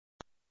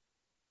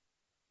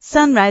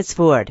Sunrise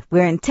Ford,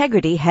 where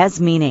integrity has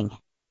meaning.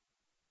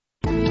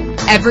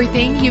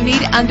 Everything you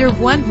need under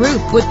one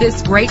roof with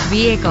this great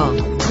vehicle.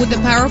 With a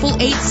powerful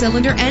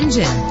 8-cylinder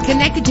engine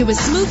connected to a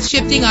smooth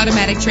shifting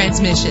automatic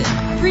transmission.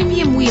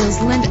 Premium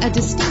wheels lend a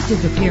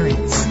distinctive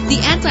appearance. The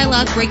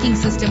anti-lock braking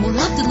system will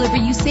help deliver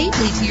you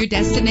safely to your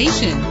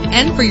destination.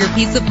 And for your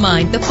peace of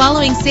mind, the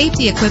following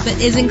safety equipment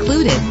is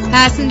included: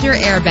 passenger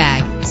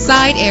airbag,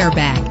 side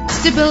airbag,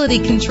 stability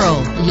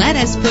control. Let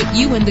us put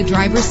you in the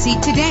driver's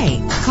seat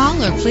today.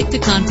 Call or click to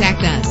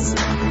contact us.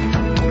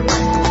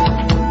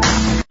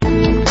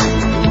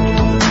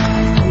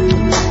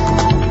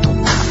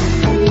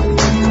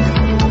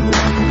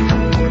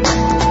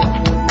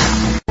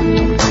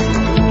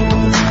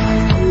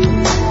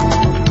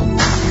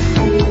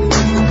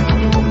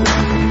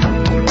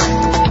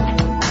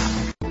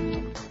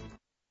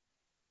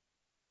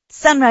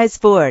 Sunrise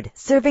Ford,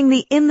 serving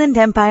the Inland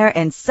Empire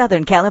and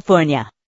Southern California.